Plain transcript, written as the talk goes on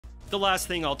The last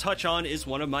thing I'll touch on is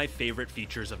one of my favorite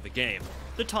features of the game,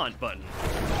 the taunt button.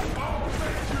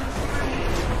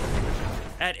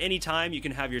 At any time, you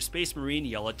can have your Space Marine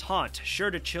yell a taunt,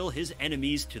 sure to chill his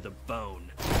enemies to the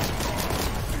bone.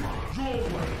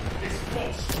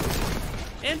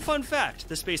 And fun fact,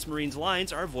 the Space Marine's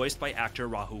lines are voiced by actor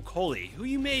Rahul Kohli, who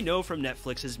you may know from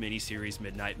Netflix's miniseries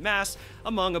Midnight Mass,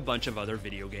 among a bunch of other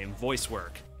video game voice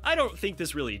work. I don't think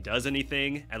this really does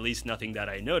anything, at least nothing that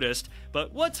I noticed,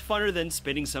 but what's funner than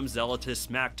spitting some zealotous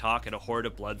smack talk at a horde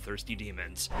of bloodthirsty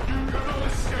demons? You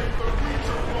cannot escape the reach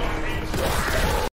of my